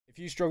If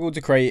you struggle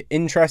to create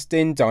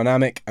interesting,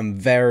 dynamic and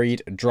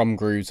varied drum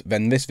grooves,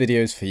 then this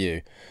video is for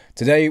you.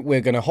 Today we're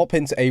going to hop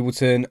into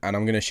Ableton and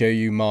I'm going to show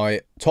you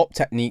my top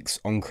techniques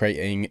on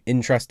creating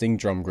interesting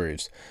drum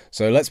grooves.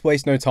 So let's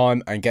waste no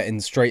time and get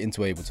in straight into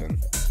Ableton.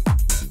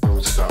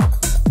 Don't stop.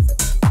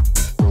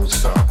 Don't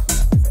stop.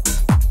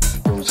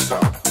 Don't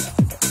stop.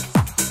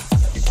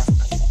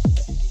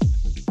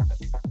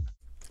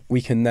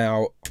 We can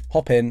now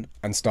hop in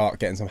and start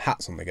getting some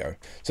hats on the go.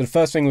 So the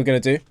first thing we're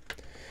going to do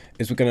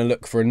is we're going to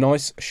look for a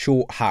nice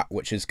short hat,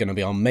 which is going to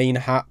be our main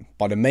hat.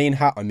 By the main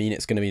hat, I mean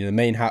it's going to be the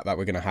main hat that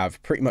we're going to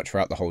have pretty much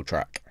throughout the whole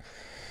track.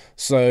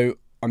 So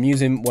I'm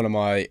using one of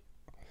my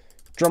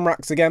drum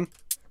racks again.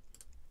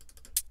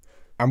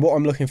 And what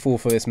I'm looking for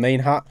this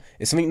main hat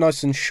is something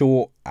nice and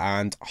short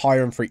and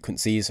higher in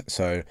frequencies,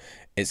 so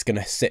it's going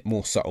to sit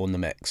more subtle in the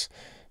mix.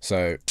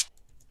 So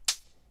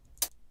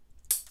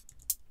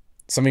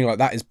something like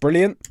that is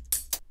brilliant.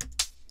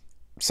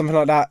 Something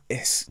like that,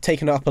 it's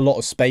taken up a lot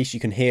of space.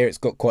 You can hear it's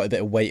got quite a bit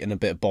of weight and a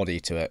bit of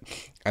body to it.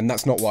 And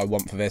that's not what I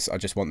want for this. I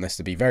just want this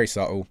to be very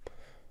subtle.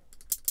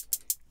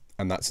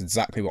 And that's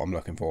exactly what I'm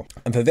looking for.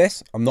 And for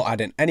this, I'm not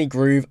adding any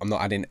groove. I'm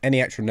not adding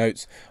any extra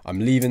notes. I'm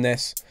leaving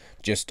this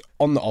just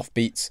on the off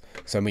beats.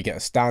 So we get a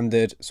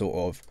standard sort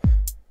of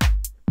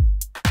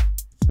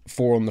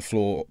 4 on the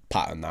floor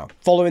pattern now.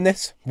 Following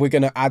this, we're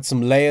going to add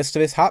some layers to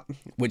this hat,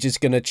 which is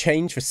going to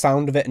change the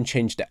sound of it and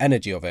change the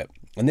energy of it.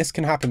 And this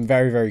can happen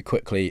very, very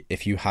quickly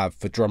if you have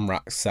the drum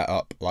rack set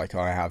up like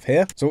I have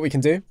here. So what we can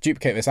do,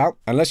 duplicate this out,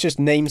 and let's just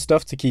name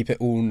stuff to keep it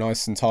all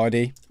nice and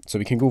tidy. So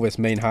we can call this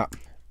main hat.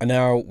 And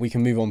now we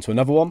can move on to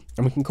another one,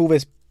 and we can call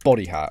this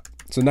body hat.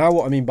 So now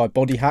what I mean by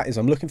body hat is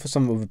I'm looking for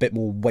something with a bit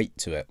more weight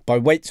to it. By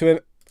weight to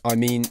it, I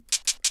mean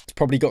it's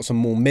probably got some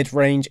more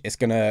mid-range. It's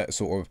going to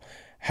sort of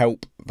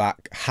help that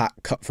hat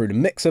cut through the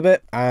mix a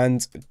bit,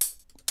 and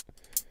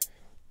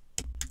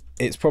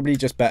it's probably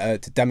just better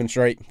to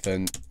demonstrate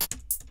than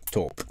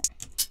talk.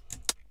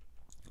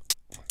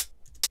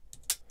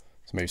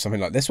 So maybe something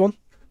like this one,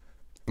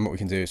 and what we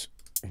can do is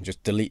we can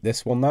just delete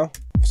this one now.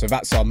 So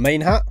that's our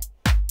main hat,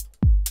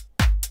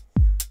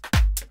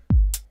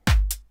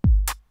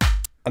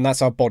 and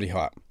that's our body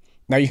hat.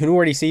 Now you can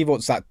already see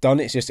what's that done.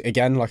 It's just,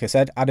 again, like I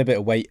said, add a bit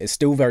of weight. It's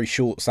still very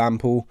short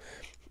sample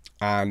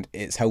and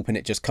it's helping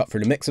it just cut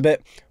through the mix a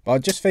bit, but I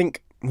just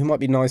think it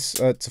might be nice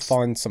to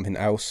find something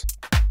else.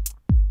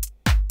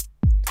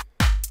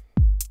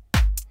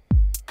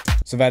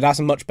 So there, that's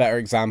a much better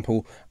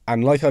example.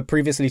 And like I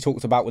previously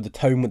talked about with the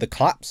tone with the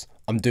claps,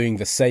 I'm doing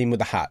the same with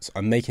the hats.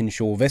 I'm making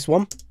sure this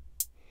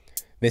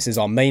is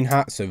our main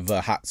hat, so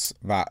the hats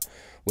that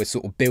we're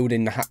sort of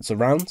building the hats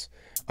around.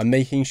 I'm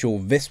making sure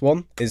this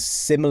one is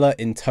similar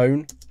in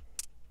tone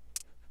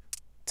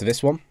to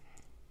this one.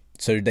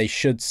 So they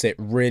should sit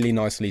really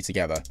nicely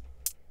together.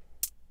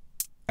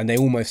 And they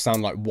almost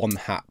sound like one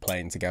hat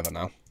playing together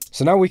now.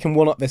 So now we can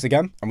one up this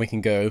again and we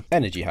can go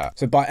energy hat.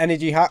 So by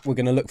energy hat, we're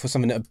going to look for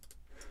something that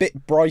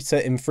bit brighter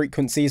in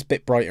frequencies,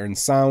 bit brighter in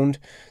sound,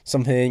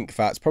 something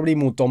that's probably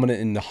more dominant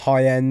in the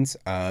high end,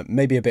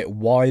 maybe a bit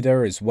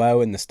wider as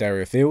well in the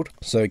stereo field.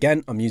 So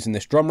again, I'm using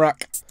this drum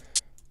rack.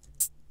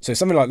 So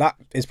something like that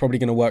is probably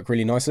going to work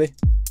really nicely.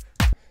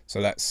 So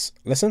let's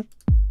listen.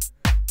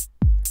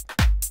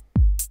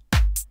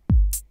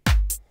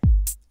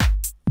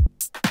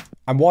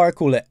 And why I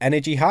call it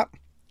energy hat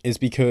is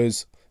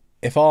because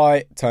if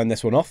I turn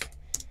this one off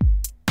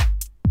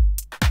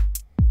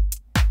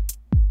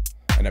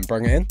and then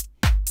bring it in,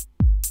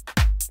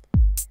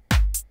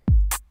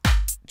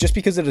 just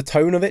because of the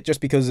tone of it,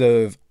 just because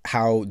of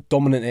how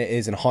dominant it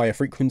is in higher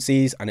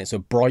frequencies and it's a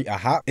brighter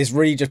hat, it's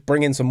really just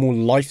bringing some more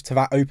life to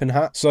that open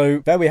hat. So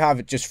there we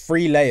have just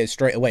 3 layers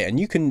straight away, and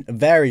you can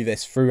vary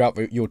this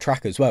throughout your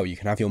track as well. You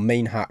can have your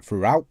main hat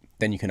throughout,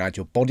 then you can add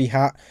your body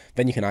hat,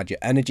 then you can add your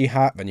energy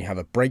hat, then you have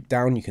a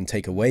breakdown, you can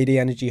take away the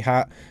energy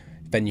hat,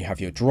 then you have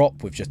your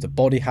drop with just a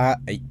body hat.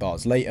 8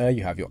 bars later,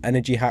 you have your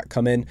energy hat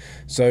come in.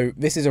 So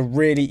this is a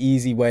really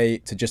easy way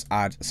to just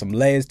add some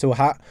layers to a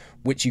hat,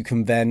 which you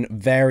can then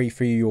vary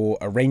through your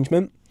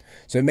arrangement.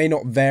 So it may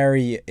not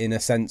vary in a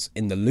sense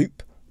in the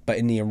loop, but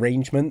in the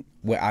arrangement,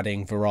 we're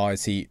adding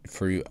variety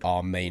through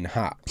our main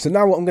hat. So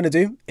now what I'm going to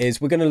do is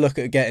we're going to look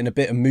at getting a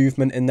bit of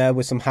movement in there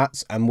with some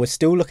hats, and we're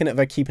still looking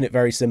at keeping it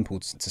very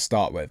simple to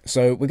start with.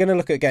 So we're going to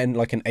look at getting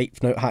like an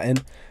 8th note hat in,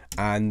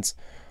 and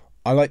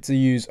I like to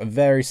use a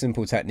very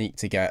simple technique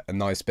to get a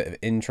nice bit of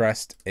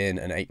interest in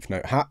an 8th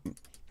note hat.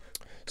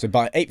 So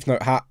by 8th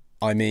note hat,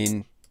 I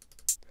mean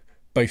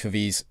both of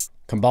these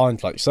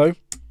combined like so.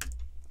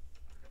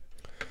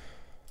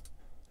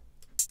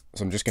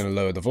 So I'm just going to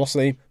lower the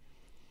velocity.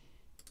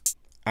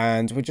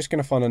 And we're just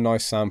going to find a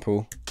nice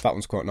sample. That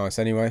one's quite nice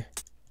anyway.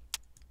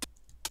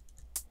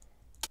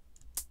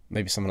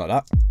 Maybe something like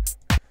that.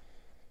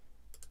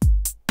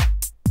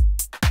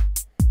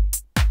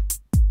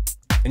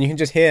 And you can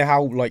just hear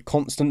how like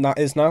constant that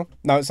is now.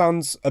 Now it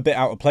sounds a bit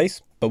out of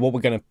place, but what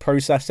we're going to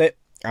process it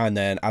and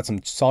then add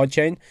some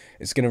sidechain,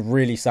 it's going to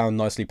really sound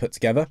nicely put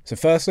together. So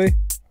firstly,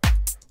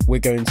 we're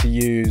going to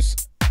use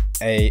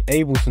a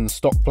Ableton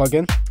stock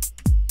plugin.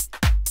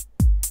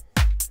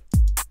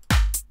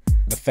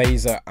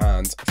 phaser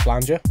and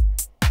flanger.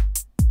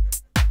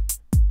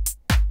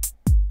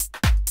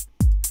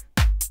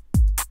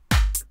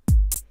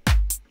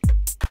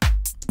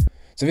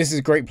 So this is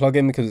a great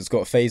plugin because it's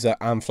got a phaser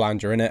and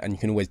flanger in it, and you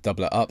can always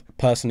double it up.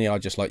 Personally, I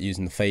just like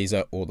using the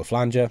phaser or the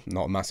flanger. I'm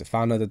not a massive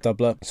fan of the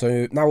doubler.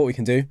 So now what we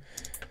can do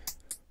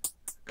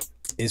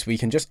is we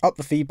can just up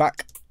the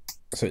feedback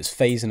so it's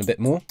phasing a bit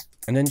more,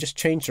 and then just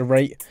change the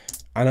rate.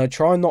 And I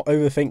try and not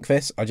overthink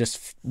this. I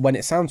just, when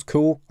it sounds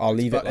cool, I'll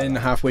leave it in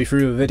halfway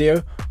through the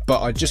video.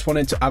 But I just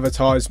wanted to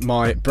advertise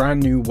my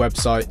brand new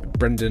website,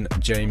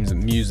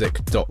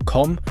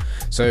 brendanjamesmusic.com.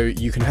 So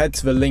you can head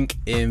to the link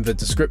in the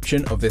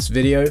description of this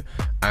video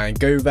and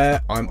go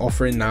there. I'm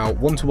offering now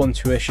one-to-one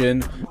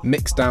tuition,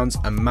 mix downs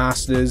and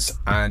masters.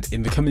 And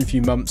in the coming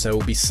few months, there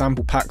will be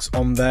sample packs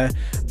on there.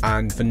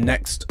 And the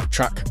next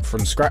track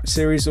from scratch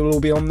series will all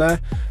be on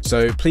there.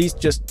 So please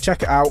just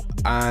check it out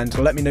and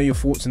let me know your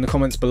thoughts in the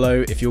comments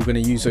below if you're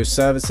going to use those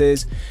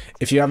services.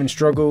 If you're having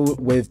struggle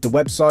with the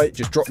website,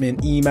 just drop me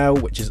an email,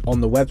 which is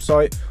on the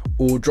website,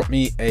 or drop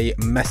me a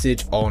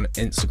message on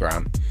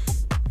Instagram,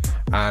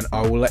 and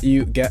I will let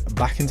you get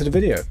back into the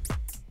video.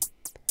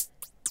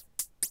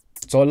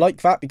 So I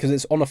like that because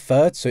it's on a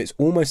third, so it's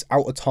almost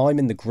out of time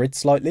in the grid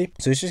slightly.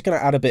 So it's just going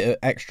to add a bit of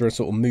extra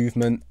sort of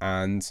movement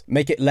and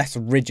make it less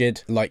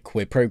rigid, like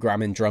we're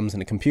programming drums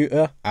in a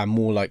computer, and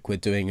more like we're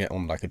doing it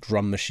on like a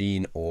drum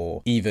machine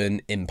or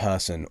even in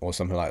person or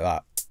something like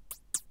that.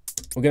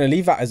 We're going to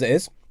leave that as it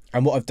is.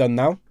 And what I've done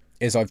now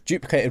is I've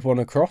duplicated one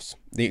across,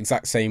 the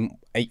exact same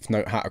 8th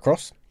note hat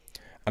across,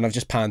 and I've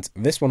just panned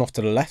this one off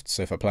to the left.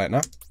 So if I play it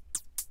now,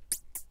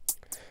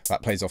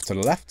 that plays off to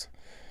the left.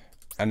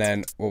 And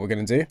then what we're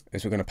going to do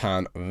is we're going to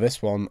pan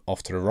this one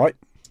off to the right.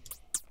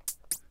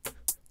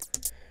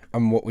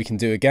 And what we can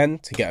do again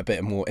to get a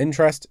bit more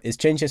interest is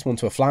change this one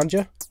to a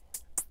flanger.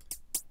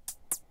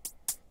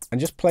 And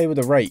just play with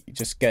the rate,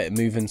 just get it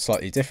moving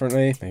slightly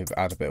differently, maybe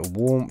add a bit of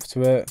warmth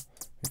to it,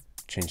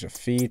 change the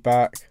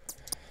feedback.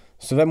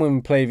 So then when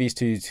we play these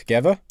two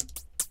together,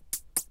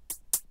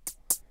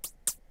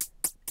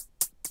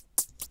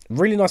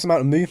 really nice amount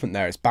of movement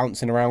there. It's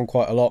bouncing around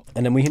quite a lot.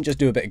 And then we can just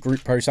do a bit of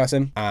group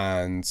processing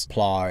and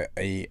apply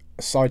a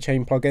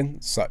sidechain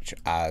plugin such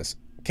as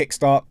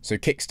Kickstart. So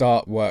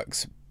Kickstart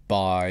works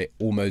by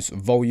almost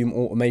volume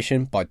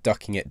automation by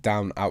ducking it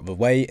down out of the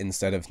way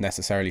instead of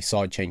necessarily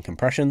sidechain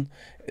compression.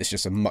 It's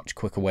just a much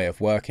quicker way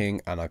of working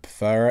and I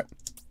prefer it.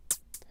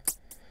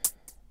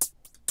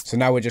 So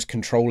now we're just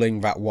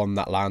controlling that one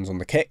that lands on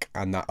the kick,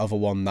 and that other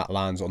one that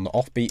lands on the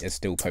offbeat is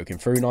still poking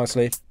through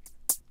nicely.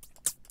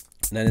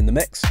 And then in the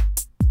mix, and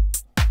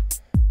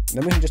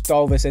then we can just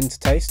dial this into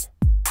taste.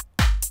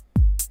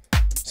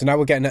 So now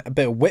we're getting a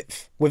bit of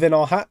width within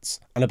our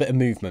hats and a bit of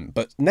movement,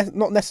 but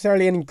not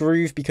necessarily any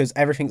groove because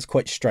everything's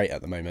quite straight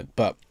at the moment,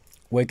 but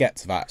we'll get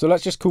to that. So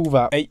let's just call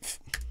that 8th.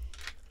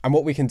 And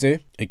what we can do,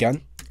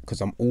 again,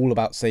 because I'm all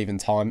about saving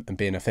time and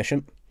being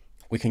efficient,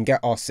 we can get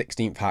our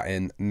 16th hat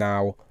in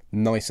now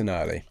nice and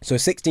early. So a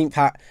 16th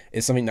hat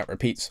is something that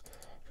repeats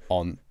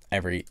on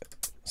every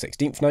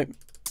 16th note.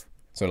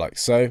 So like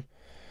so.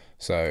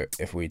 So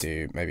if we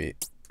do maybe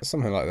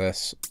something like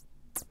this,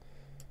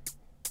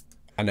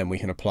 and then we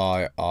can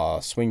apply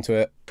our swing to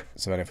it.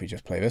 So then if we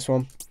just play this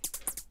one,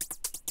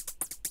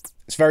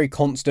 it's very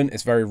constant,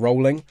 it's very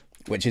rolling,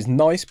 which is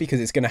nice because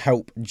it's going to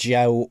help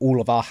gel all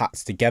of our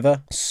hats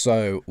together.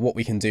 So what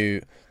we can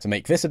do to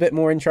make this a bit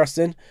more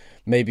interesting,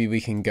 maybe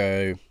we can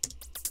go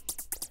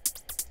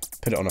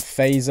put it on a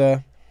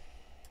phaser.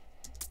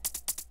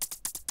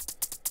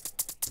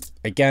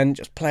 Again,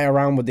 just play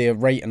around with the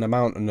rate and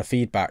amount and the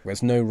feedback.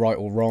 There's no right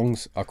or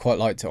wrongs. I quite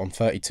liked it on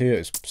 32. It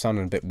was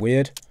sounding a bit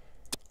weird.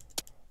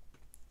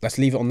 Let's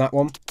leave it on that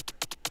one.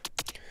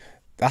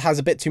 That has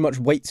a bit too much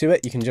weight to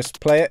it. You can just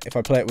play it. If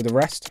I play it with the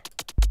rest,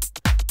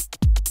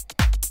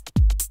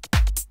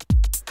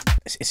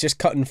 it's just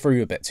cutting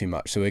through a bit too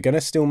much. So we're going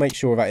to still make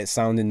sure that it's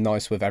sounding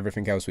nice with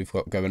everything else we've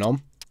got going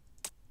on.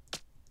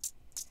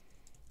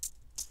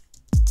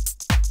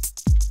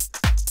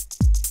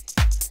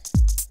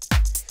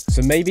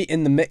 So maybe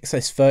in the mix,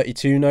 this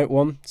 32 note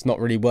one, it's not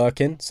really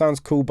working. Sounds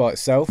cool by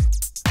itself.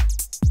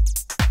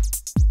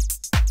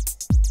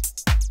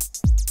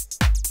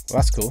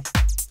 Well, that's cool.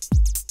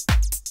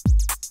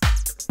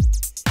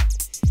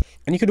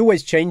 And you could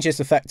always change this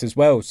effect as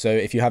well. So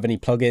if you have any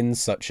plugins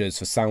such as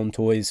for Sound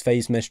Toys,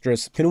 Phase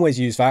Mistress, you can always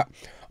use that.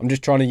 I'm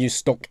just trying to use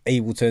stock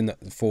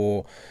Ableton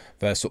for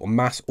the sort of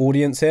mass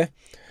audience here.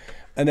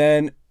 And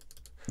then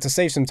to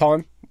save some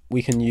time,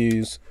 we can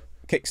use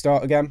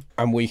Kickstart again,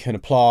 and we can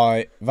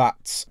apply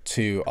that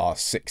to our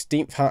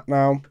 16th hat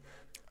now.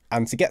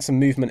 And to get some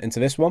movement into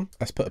this one,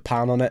 let's put a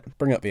pan on it,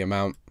 bring up the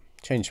amount,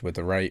 change with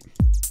the rate.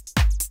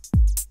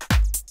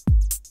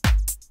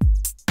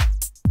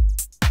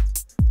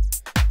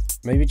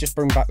 Maybe just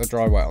bring back the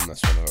dry wet on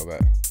this one a little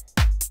bit.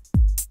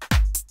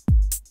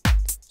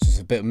 So it's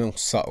a bit more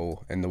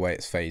subtle in the way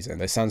it's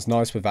phasing. It sounds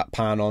nice with that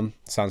pan on,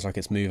 sounds like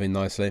it's moving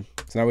nicely.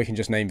 So now we can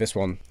just name this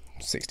one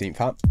 16th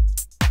hat.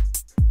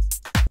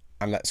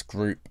 And let's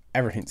group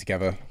everything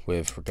together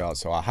with regards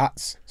to our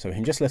hats. So we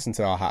can just listen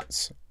to our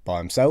hats by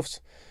themselves.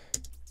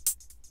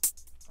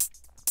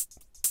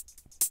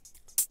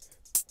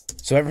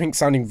 So everything's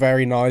sounding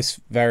very nice,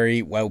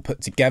 very well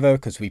put together,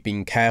 because we've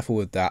been careful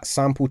with that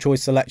sample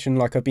choice selection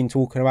like I've been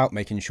talking about,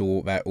 making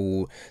sure they're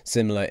all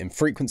similar in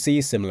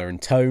frequency, similar in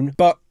tone.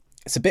 But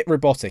it's a bit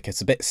robotic,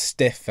 it's a bit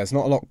stiff, there's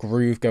not a lot of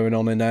groove going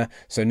on in there.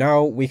 So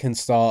now we can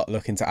start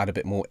looking to add a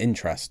bit more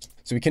interest.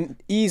 So we can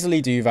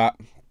easily do that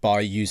by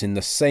using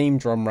the same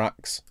drum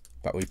racks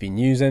that we've been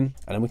using.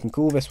 And then we can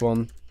call this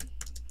one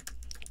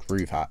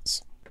Groove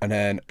Hats. And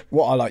then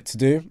what I like to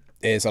do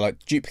is I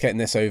like duplicating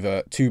this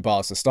over 2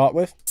 bars to start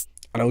with.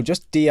 And I'll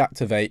just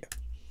deactivate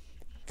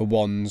the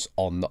ones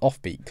on the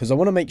offbeat, because I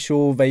want to make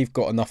sure they've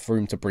got enough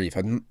room to breathe.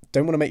 I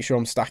don't want to make sure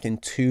I'm stacking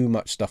too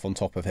much stuff on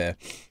top of here,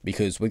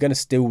 because we're going to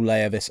still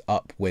layer this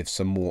up with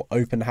some more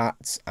open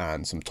hats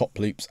and some top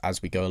loops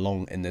as we go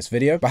along in this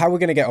video. But how we're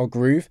going to get our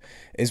groove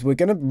is we're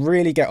going to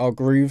really get our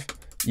groove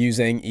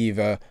using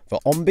either the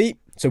on beat,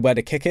 so where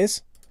the kick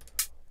is,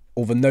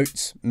 or the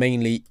notes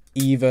mainly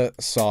either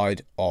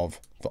side of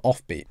the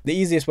offbeat. The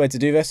easiest way to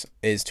do this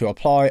is to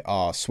apply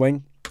our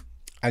swing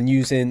and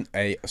using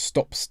a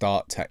stop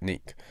start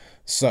technique.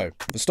 So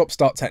the stop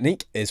start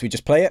technique is we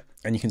just play it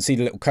and you can see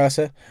the little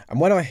cursor,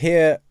 and when I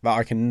hear that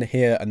I can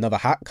hear another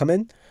hat come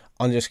in,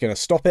 I'm just going to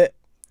stop it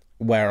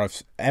wherever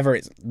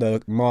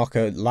the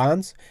marker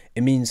lands.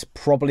 It means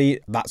probably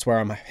that's where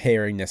I'm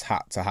hearing this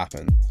hat to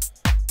happen.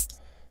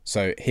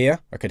 So here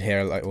I could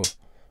hear a little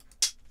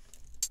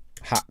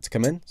hat to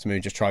come in, so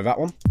maybe just try that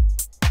one.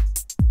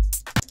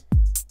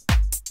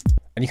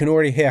 And you can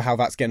already hear how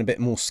that's getting a bit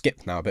more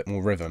skip now, a bit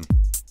more rhythm.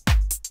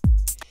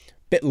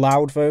 Bit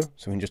loud though,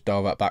 so we can just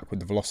dial that back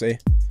with the velocity.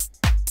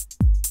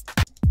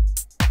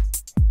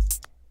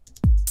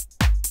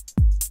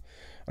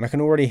 And I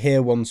can already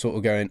hear one sort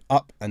of going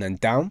up and then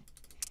down.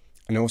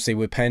 And obviously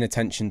we're paying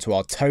attention to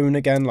our tone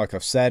again, like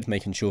I've said,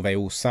 making sure they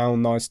all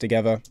sound nice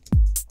together.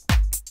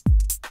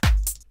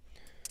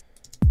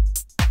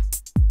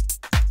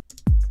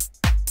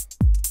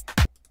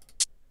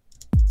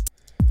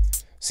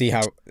 See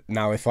how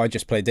now if I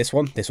just played this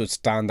one, this would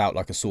stand out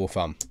like a sore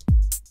thumb.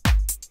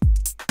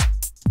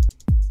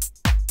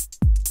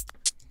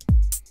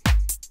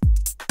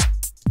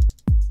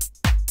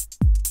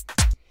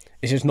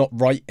 It's just not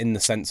right in the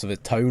sense of the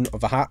tone of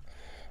the hat.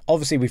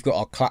 Obviously we've got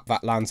our clap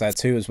that lands there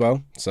too as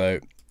well, so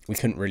we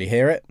couldn't really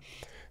hear it.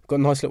 We've got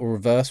a nice little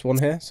reverse one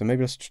here, so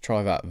maybe let's just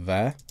try that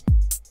there.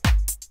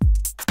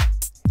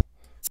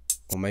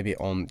 Or maybe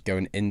on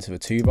going into the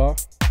 2 bar.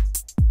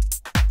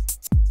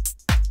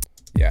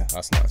 Yeah,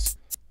 that's nice.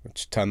 We'll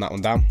just turn that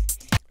one down.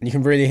 And you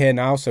can really hear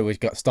now, so we've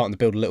got starting to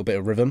build a little bit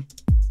of rhythm.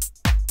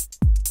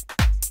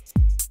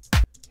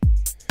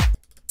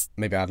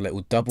 Maybe add a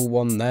little double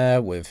one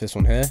there with this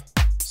one here.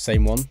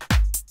 Same one.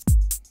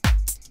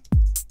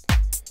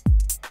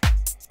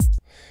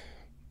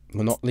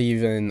 We're not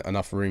leaving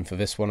enough room for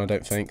this one, I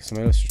don't think. So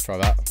maybe let's just try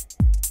that.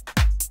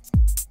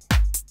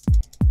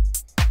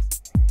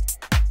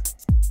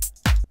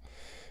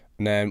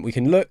 And then we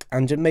can look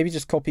and maybe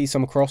just copy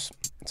some across.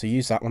 So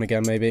use that one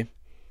again, maybe.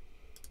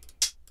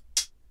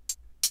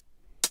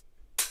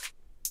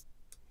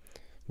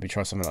 Maybe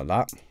try something like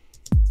that.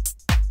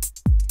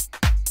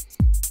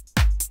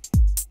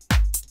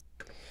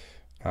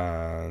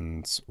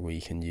 And we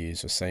can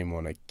use the same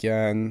one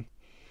again.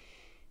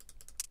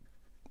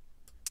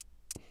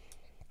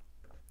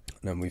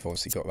 And then we've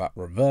obviously got that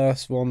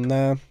reverse one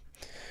there.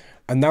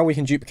 And now we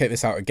can duplicate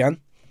this out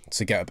again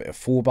to get a bit of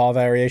 4 bar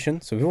variation.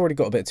 So we've already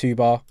got a bit of 2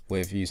 bar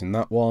with using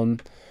that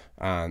one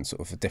and sort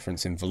of the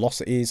difference in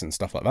velocities and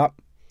stuff like that.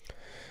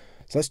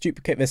 So let's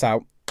duplicate this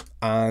out.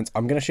 And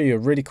I'm going to show you a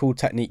really cool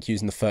technique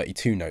using the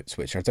 32 notes,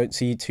 which I don't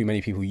see too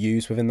many people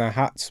use within their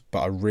hats, but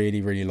I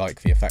really, really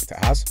like the effect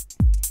it has.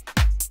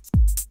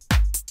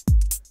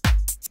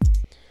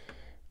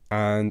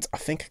 And I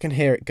think I can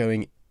hear it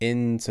going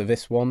into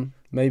this one,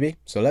 maybe.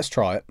 So let's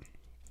try it.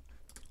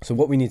 So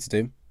what we need to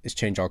do is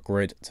change our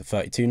grid to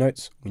 32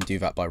 notes. We can do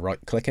that by right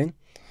clicking.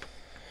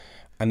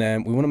 And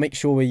then we want to make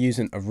sure we're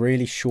using a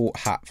really short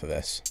hat for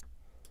this.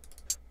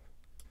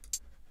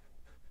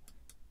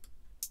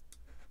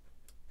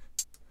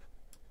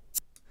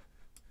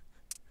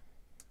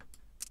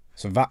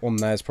 So that one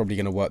there is probably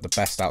going to work the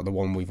best out of the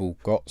one we've all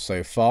got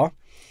so far.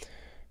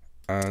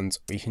 And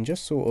we can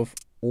just sort of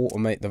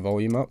automate the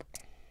volume up.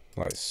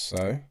 Like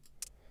so.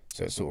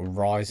 So it sort of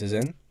rises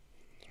in.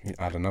 We can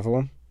add another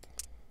one.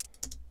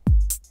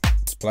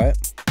 Let's play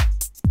it.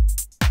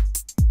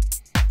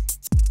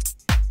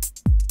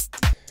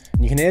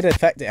 And you can hear the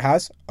effect it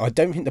has. I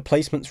don't think the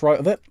placement's right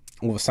of it,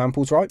 or the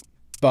sample's right,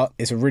 but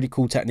it's a really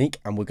cool technique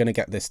and we're going to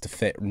get this to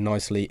fit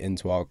nicely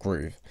into our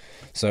groove.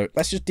 So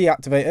let's just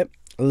deactivate it,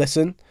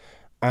 listen,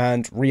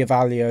 and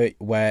reevaluate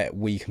where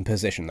we can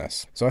position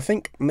this. So I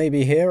think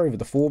maybe here over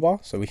the 4 bar,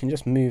 so we can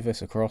just move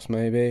this across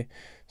maybe.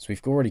 So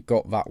we've already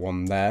got that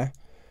one there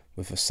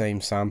with the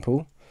same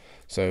sample.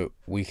 So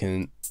we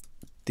can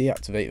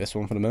deactivate this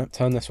one for the minute,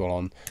 turn this one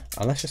on,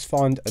 and let's just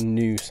find a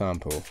new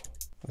sample.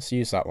 Let's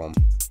use that one.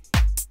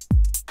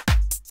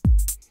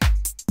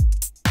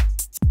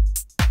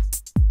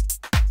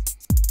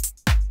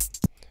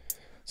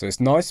 So it's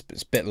nice, but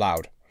it's a bit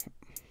loud.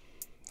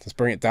 Let's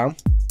bring it down.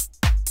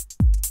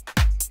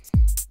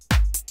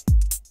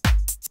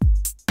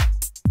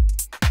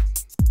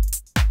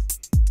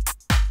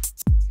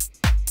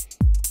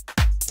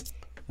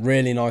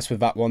 Really nice with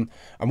that one.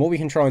 And what we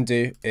can try and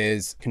do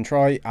is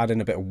try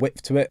adding a bit of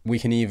width to it. We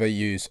can either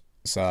use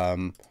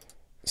some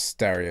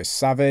Stereo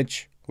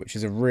Savage, which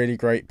is a really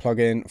great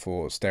plugin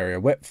for stereo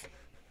width.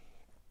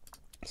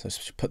 So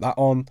let's put that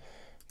on,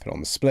 put it on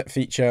the split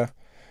feature.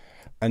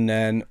 And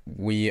then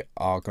we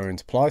are going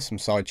to apply some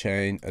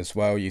sidechain as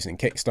well using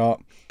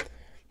Kickstart.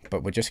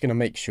 But we're just going to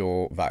make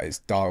sure that it's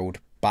dialed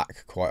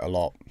back quite a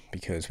lot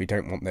because we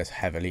don't want this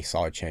heavily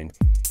sidechained.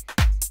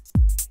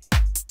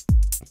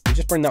 We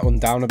just bring that one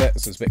down a bit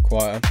so it's a bit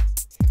quieter.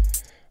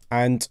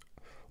 And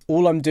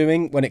all I'm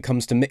doing when it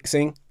comes to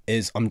mixing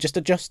is I'm just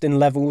adjusting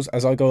levels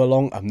as I go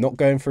along. I'm not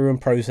going through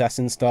and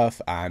processing stuff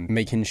and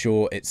making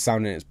sure it's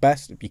sounding its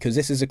best, because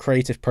this is a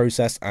creative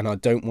process and I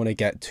don't want to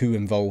get too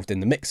involved in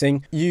the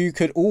mixing. You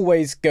could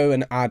always go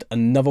and add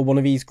another one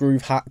of these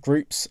groove hat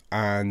groups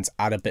and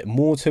add a bit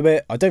more to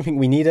it. I don't think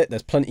we need it.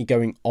 There's plenty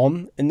going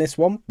on in this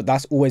one, but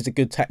that's always a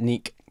good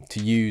technique to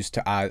use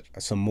to add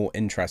some more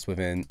interest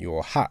within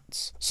your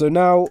hats. So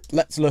now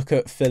let's look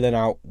at filling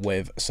out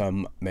with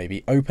some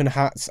maybe open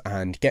hats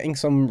and getting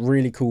some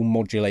really cool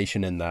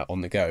modulation in there on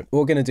the go. What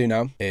we're going to do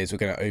now is we're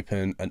going to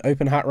open an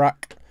open hat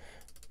rack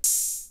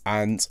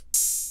and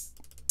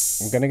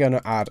we're going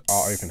to add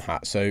our open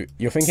hat. So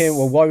you're thinking,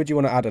 well, why would you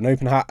want to add an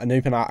open hat? An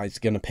open hat is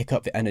going to pick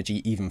up the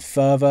energy even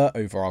further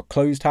over our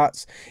closed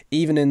hats.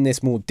 Even in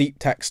this more deep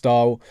tech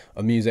style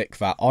of music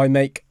that I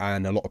make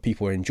and a lot of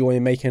people are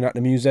enjoying making at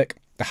the music,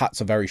 the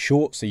hats are very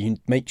short, so you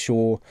make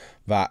sure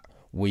that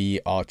we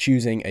are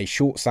choosing a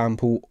short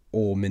sample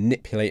or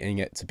manipulating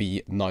it to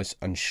be nice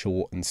and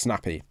short and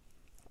snappy,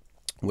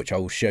 which I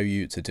will show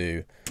you to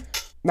do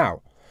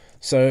now.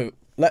 So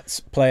let's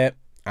play it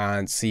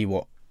and see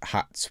what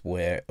hats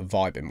we're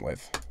vibing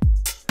with.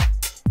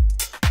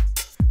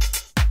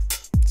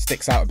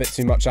 Sticks out a bit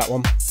too much, that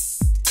one.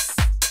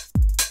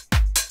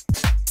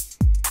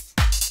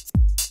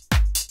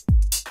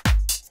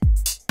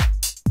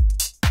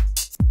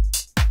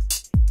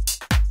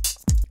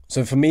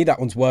 So for me, that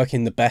one's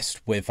working the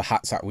best with the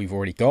hats that we've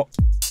already got.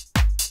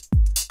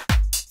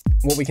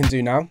 What we can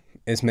do now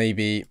is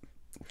maybe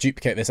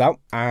duplicate this out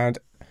and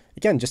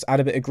again, just add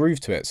a bit of groove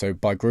to it. So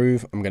by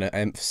groove, I'm going to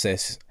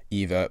emphasize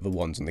either the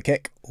ones on the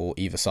kick or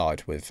either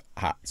side with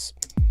hats.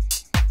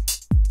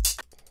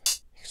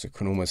 So you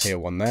can almost hear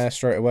one there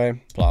straight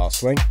away. Apply our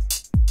swing.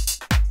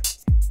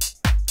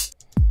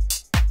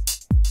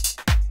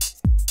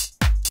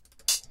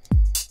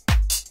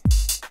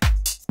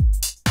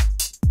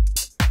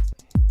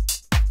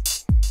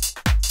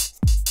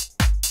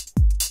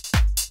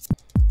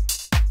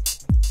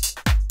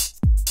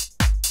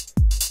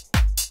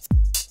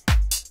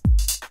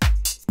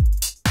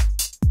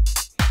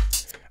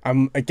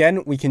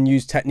 Again, we can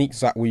use techniques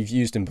that we've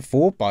used in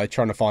before by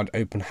trying to find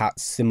open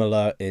hats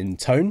similar in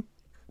tone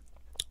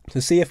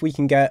to see if we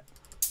can get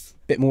a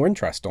bit more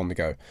interest on the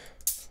go.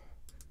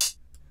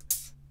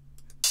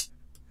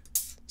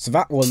 So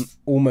that one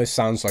almost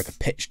sounds like a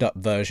pitched up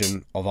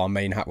version of our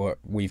main hat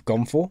we've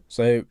gone for.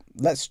 So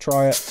let's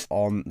try it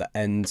on the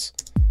ends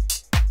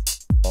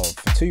of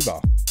the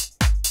 2-bar.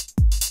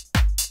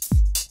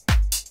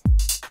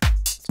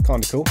 It's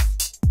kind of cool.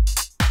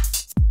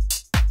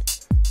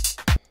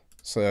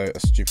 So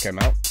let's duplicate them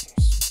out.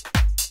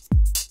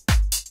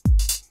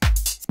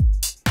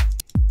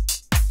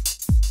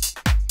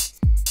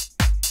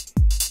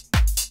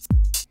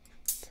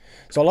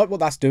 So I like what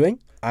that's doing,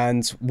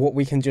 and what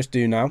we can just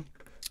do now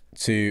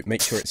to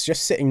make sure it's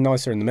just sitting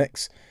nicer in the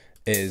mix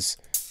is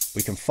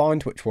we can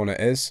find which one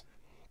it is.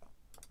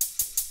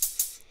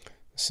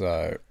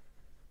 So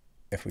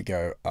if we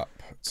go up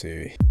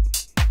to,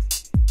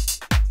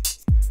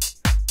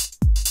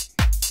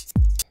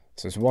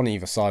 so there's one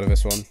either side of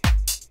this one.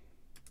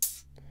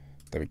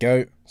 There we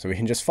go. So we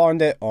can just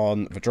find it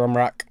on the drum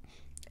rack,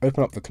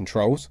 open up the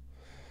controls,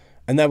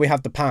 and there we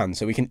have the pan.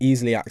 So we can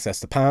easily access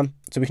the pan.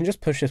 So we can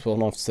just push this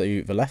one off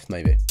to the left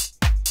maybe.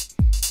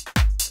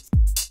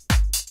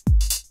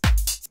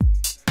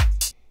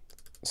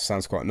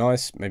 Sounds quite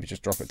nice. Maybe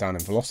just drop it down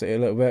in velocity a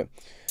little bit.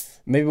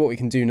 Maybe what we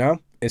can do now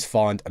is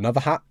find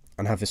another hat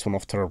and have this one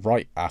off to the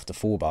right after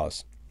 4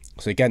 bars.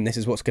 So again, this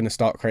is what's going to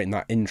start creating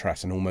that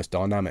interest and almost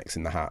dynamics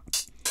in the hat.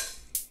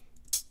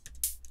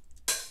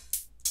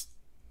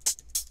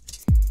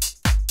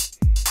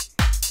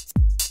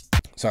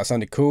 So that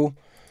sounded cool.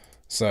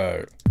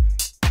 So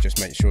just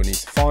make sure we need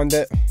to find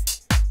it.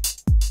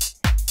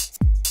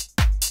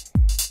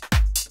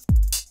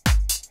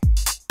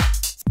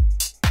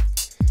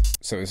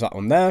 So there's that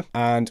one there,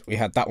 and we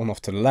had that one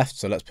off to the left.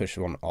 So let's push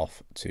one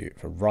off to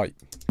the right.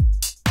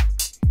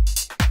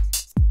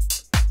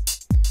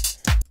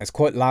 It's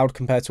quite loud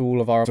compared to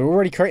all of our, so we're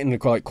already creating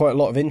quite a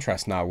lot of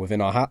interest now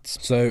within our hats.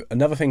 So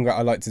another thing that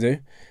I like to do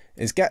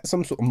is get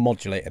some sort of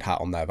modulated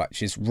hat on there,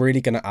 which is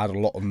really going to add a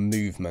lot of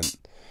movement.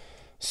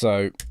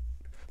 So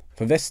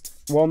for this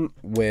one,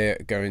 we're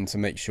going to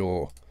make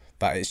sure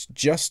that it's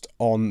just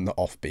on the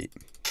offbeat.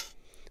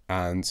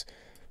 And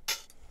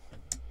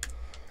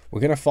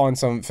we're going to find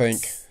something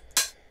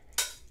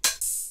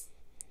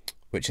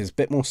which is a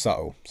bit more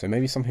subtle. So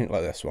maybe something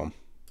like this one.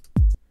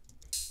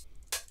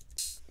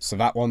 So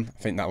that one,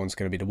 I think that one's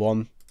going to be the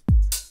one.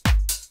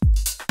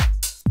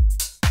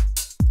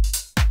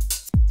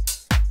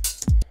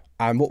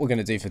 And what we're going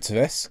to do for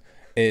this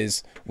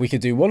is we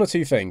could do one or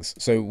two things.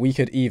 So we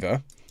could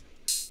either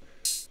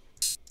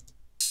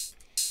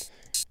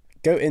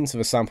go into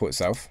the sample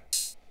itself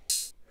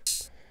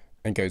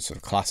and go to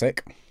the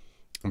classic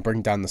and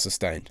bring down the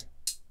sustain.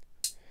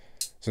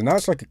 So now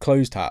it's like a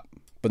closed hat,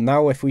 but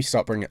now if we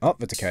start bringing up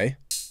the decay,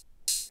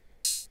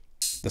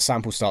 the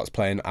sample starts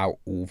playing out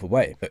all the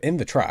way. But in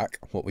the track,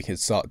 what we could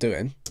start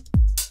doing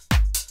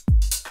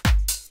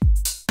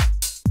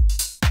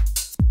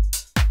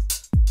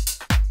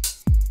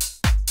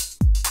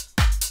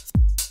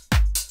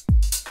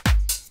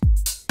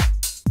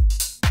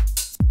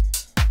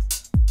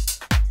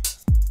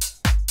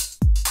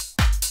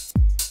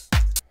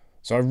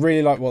So I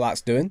really like what that's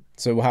doing.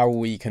 So how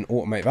we can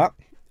automate that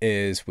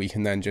is we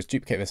can then just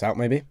duplicate this out,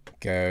 maybe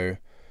go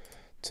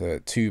to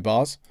 2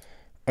 bars,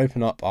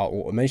 open up our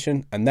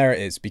automation, and there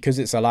it is. Because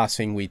it's the last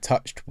thing we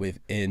touched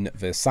within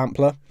the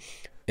sampler,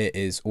 it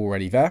is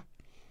already there.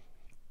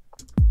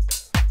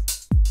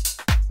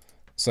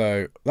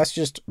 So let's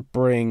just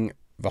bring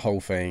the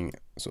whole thing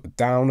sort of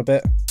down a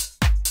bit.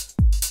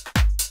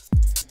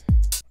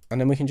 And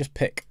then we can just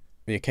pick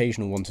the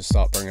occasional one to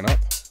start bringing up.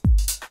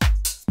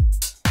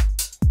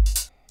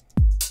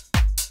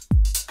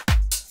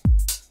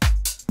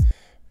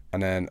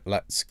 And then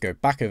let's go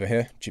back over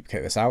here,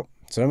 duplicate this out.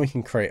 So then we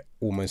can create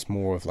almost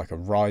more of like a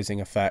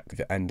rising effect at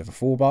the end of a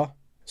 4 bar.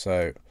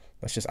 So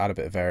let's just add a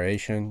bit of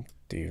variation,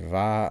 do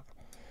that.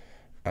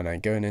 And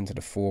then going into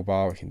the 4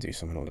 bar, we can do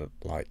something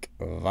like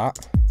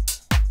that.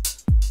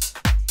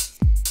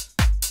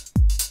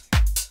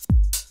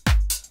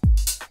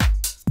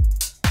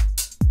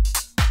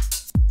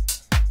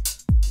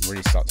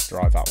 Really start to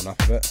drive that one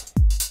up a bit.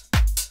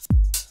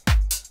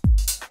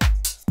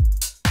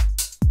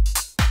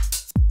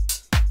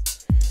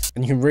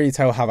 And you can really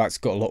tell how that's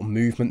got a lot of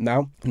movement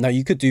now. Now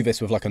you could do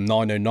this with like a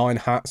 909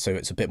 hat, so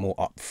it's a bit more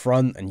up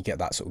front and you get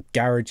that sort of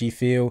garagey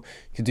feel.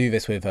 You can do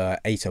this with a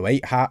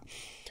 808 hat.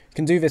 You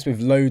can do this with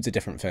loads of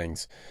different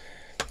things.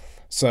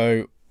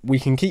 So we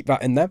can keep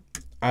that in there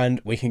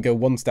and we can go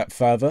one step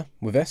further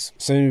with this.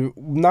 So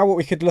now what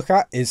we could look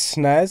at is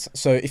snares.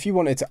 So if you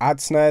wanted to add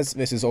snares,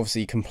 this is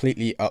obviously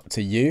completely up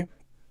to you,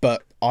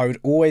 but I would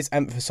always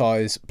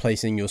emphasize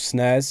placing your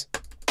snares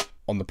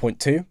on the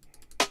 0.2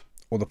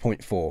 or the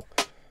 0.4.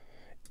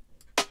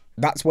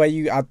 That's where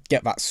you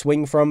get that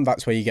swing from.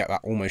 That's where you get that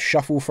almost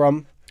shuffle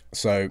from.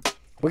 So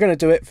we're going to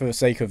do it for the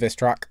sake of this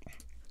track.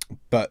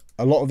 But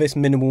a lot of this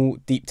minimal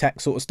deep tech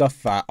sort of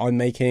stuff that I'm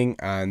making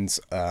and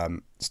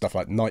stuff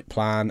like Night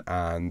Plan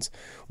and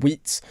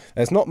Wheats,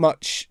 there's not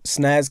much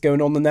snares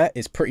going on in there.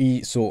 It's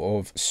pretty sort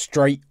of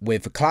straight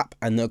with the clap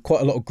and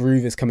quite a lot of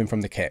groove is coming from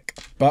the kick.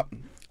 But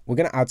we're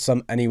going to add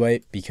some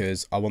anyway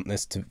because I want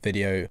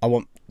I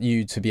want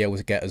you to be able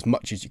to get as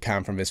much as you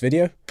can from this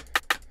video.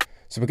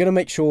 So we're going to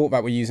make sure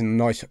that we're using a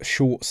nice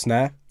short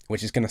snare,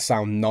 which is going to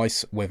sound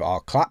nice with our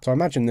clap. So I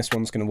imagine this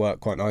one's going to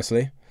work quite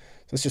nicely.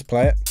 So let's just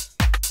play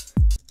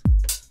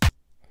it.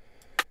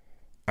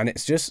 And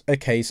it's just a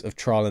case of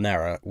trial and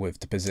error with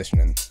the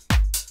positioning.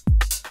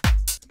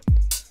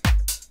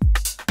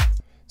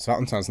 So that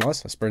one sounds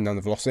nice. Let's bring down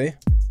the velocity.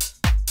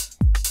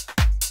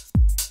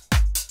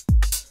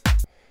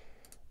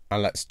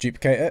 And let's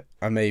duplicate it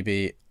and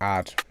maybe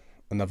add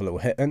another little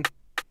hit in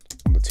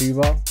on the 2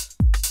 bar.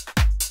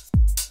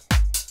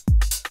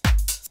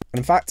 And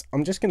in fact,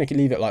 I'm just going to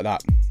leave it like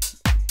that.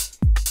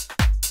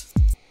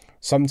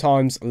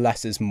 Sometimes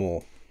less is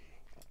more.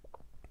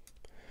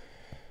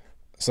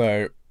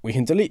 So we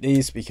can delete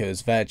these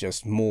because they're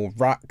just more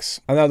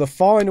racks. And now the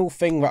final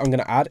thing that I'm going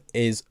to add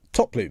is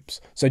top loops.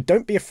 So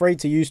don't be afraid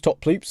to use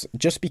top loops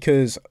just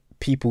because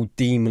people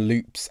deem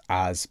loops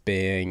as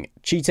being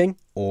cheating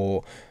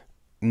or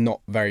not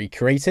very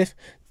creative.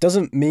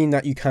 Doesn't mean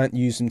that you can't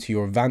use them to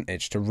your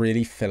advantage to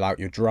really fill out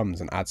your drums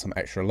and add some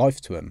extra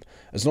life to them.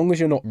 As long as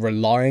you're not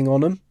relying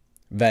on them,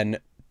 then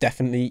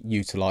definitely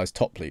utilize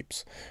top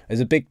loops. There's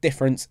a big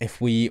difference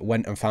if we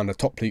went and found a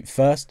top loop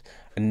first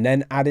and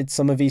then added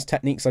some of these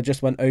techniques I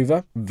just went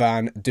over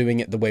than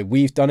doing it the way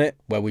we've done it,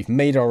 where we've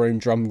made our own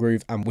drum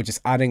groove and we're just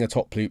adding a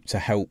top loop to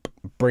help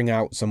bring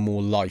out some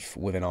more life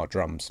within our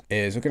drums.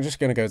 We're just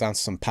going to go down to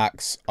some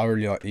packs. I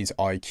really like these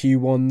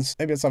IQ ones.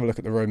 Maybe let's have a look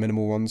at the row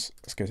minimal ones.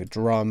 Let's go to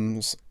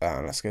drums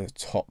and let's go to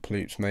top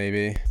loops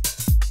maybe.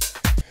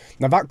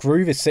 Now that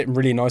groove is sitting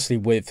really nicely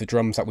with the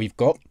drums that we've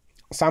got.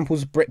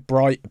 Samples a bit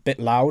bright, a bit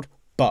loud,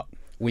 but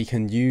we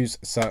can use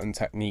certain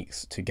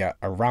techniques to get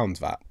around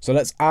that. So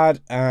let's add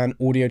an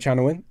audio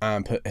channel in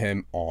and put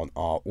him on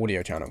our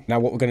audio channel.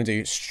 Now what we're going to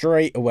do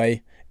straight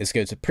away is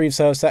go to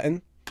preserve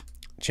setting,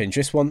 change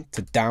this one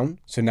to down.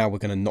 So now we're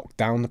going to knock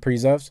down the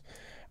preserves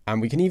and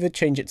we can either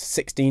change it to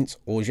 16ths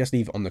or just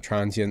leave it on the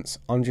transients.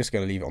 I'm just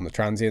going to leave it on the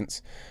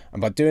transients.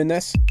 And by doing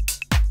this,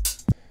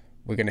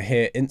 we're going to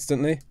hear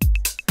instantly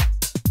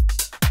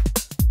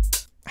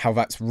how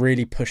that's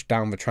really pushed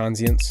down the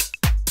transients.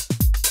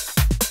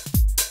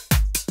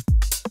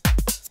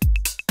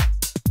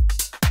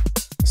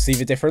 See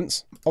the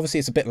difference? Obviously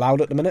it's a bit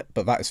loud at the minute,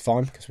 but that is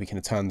fine because we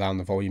can turn down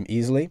the volume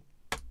easily.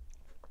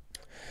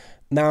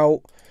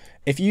 Now,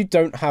 if you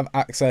don't have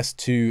access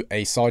to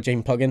a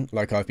sidechain plugin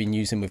like I've been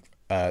using with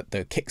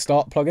the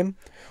Kickstart plugin,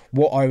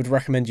 what I would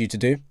recommend you to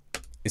do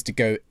is to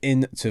go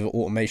into the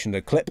automation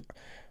of the clip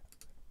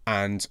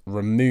and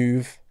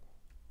remove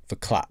the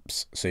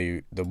claps, so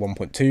the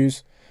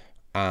 1.2s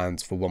and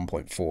the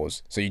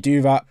 1.4s. So you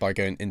do that by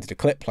going into the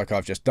clip like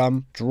I've just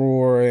done,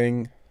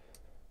 drawing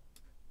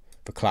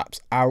the claps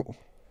out,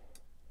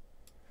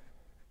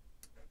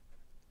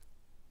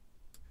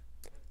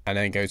 and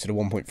then go to the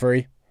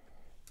 1.3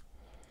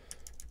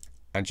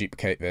 and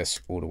duplicate this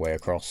all the way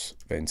across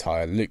the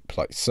entire loop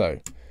like so.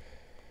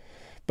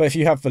 But if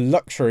you have the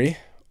luxury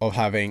of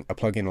having a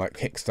plugin like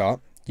Kickstart,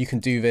 you can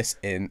do this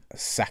in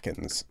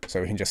seconds.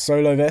 So we can just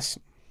solo this,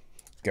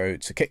 go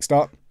to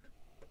Kickstart,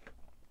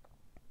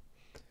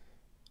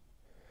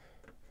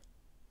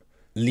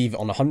 leave it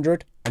on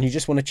 100, and you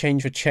just want to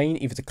change the chain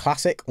either to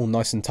classic or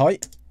nice and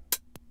tight.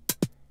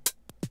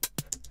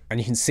 And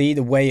you can see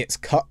the way it's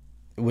cut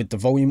with the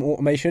volume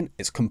automation,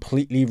 it's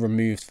completely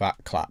removed that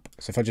clap.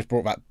 So if I just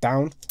brought that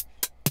down,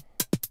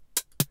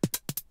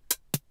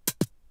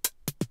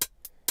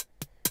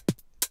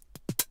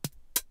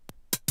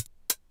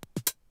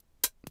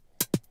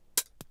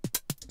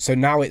 so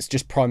now it's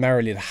just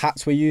primarily the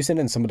hats we're using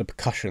and some of the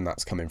percussion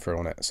that's coming through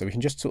on it. So we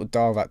can just sort of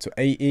dial that to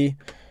 80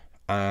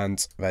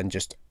 and then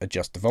just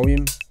adjust the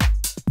volume.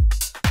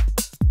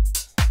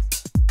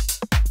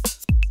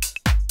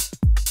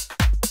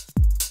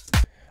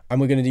 And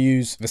we're going to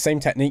use the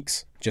same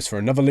techniques just for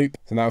another loop.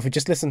 So now if we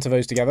just listen to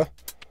those together.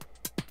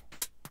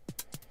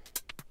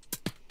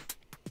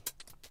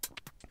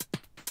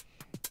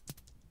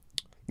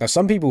 Now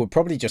some people would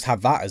probably just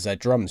have that as their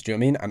drums, do you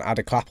know what I mean? And add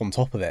a clap on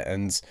top of it.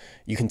 And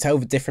you can tell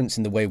the difference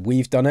in the way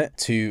we've done it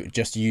to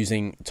just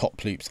using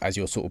top loops as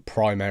your sort of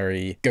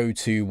primary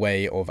go-to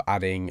way of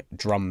adding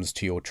drums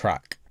to your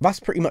track.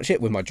 That's pretty much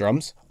it with my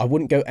drums. I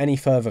wouldn't go any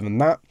further than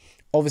that.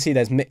 Obviously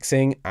there's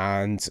mixing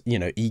and, you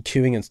know,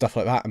 EQing and stuff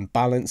like that and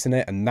balancing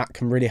it, and that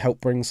can really help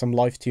bring some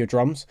life to your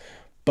drums.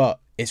 But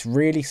it's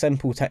really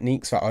simple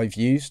techniques that I've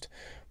used,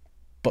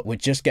 but we're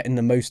just getting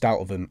the most out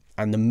of them.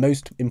 And the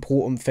most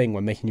important thing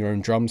when making your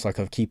own drums, like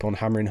I keep on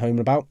hammering home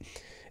about,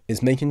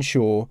 is making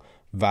sure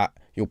that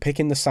you're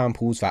picking the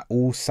samples that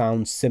all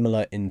sound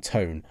similar in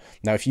tone.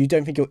 Now, if you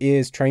don't think your ear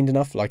is trained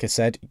enough, like I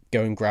said,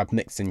 go and grab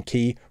Mix and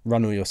Key,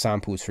 run all your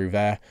samples through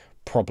there,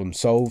 problem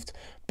solved.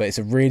 But it's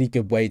a really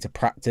good way to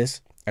practice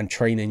and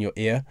train in your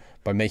ear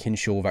by making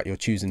sure that you're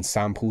choosing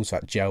samples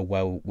that gel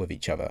well with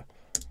each other.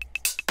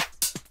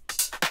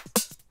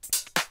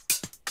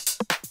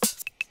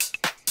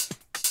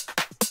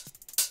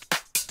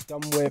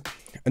 Done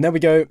with. And there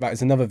we go. That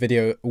is another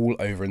video all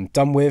over and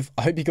done with.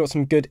 I hope you got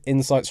some good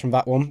insights from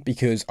that one,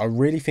 because I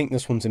really think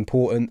this one's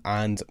important,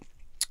 and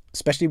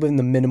especially within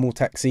the minimal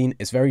tech scene,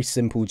 it's very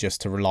simple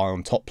just to rely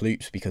on top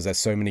loops because there's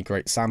so many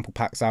great sample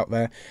packs out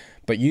there.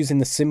 But using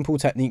the simple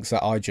techniques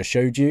that I just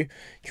showed you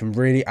can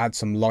really add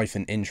some life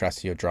and interest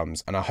to your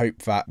drums. And I hope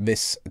that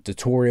this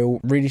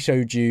tutorial really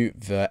showed you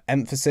the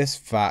emphasis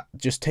that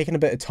just taking a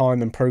bit of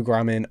time and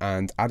programming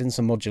and adding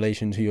some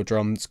modulation to your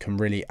drums can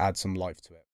really add some life to it.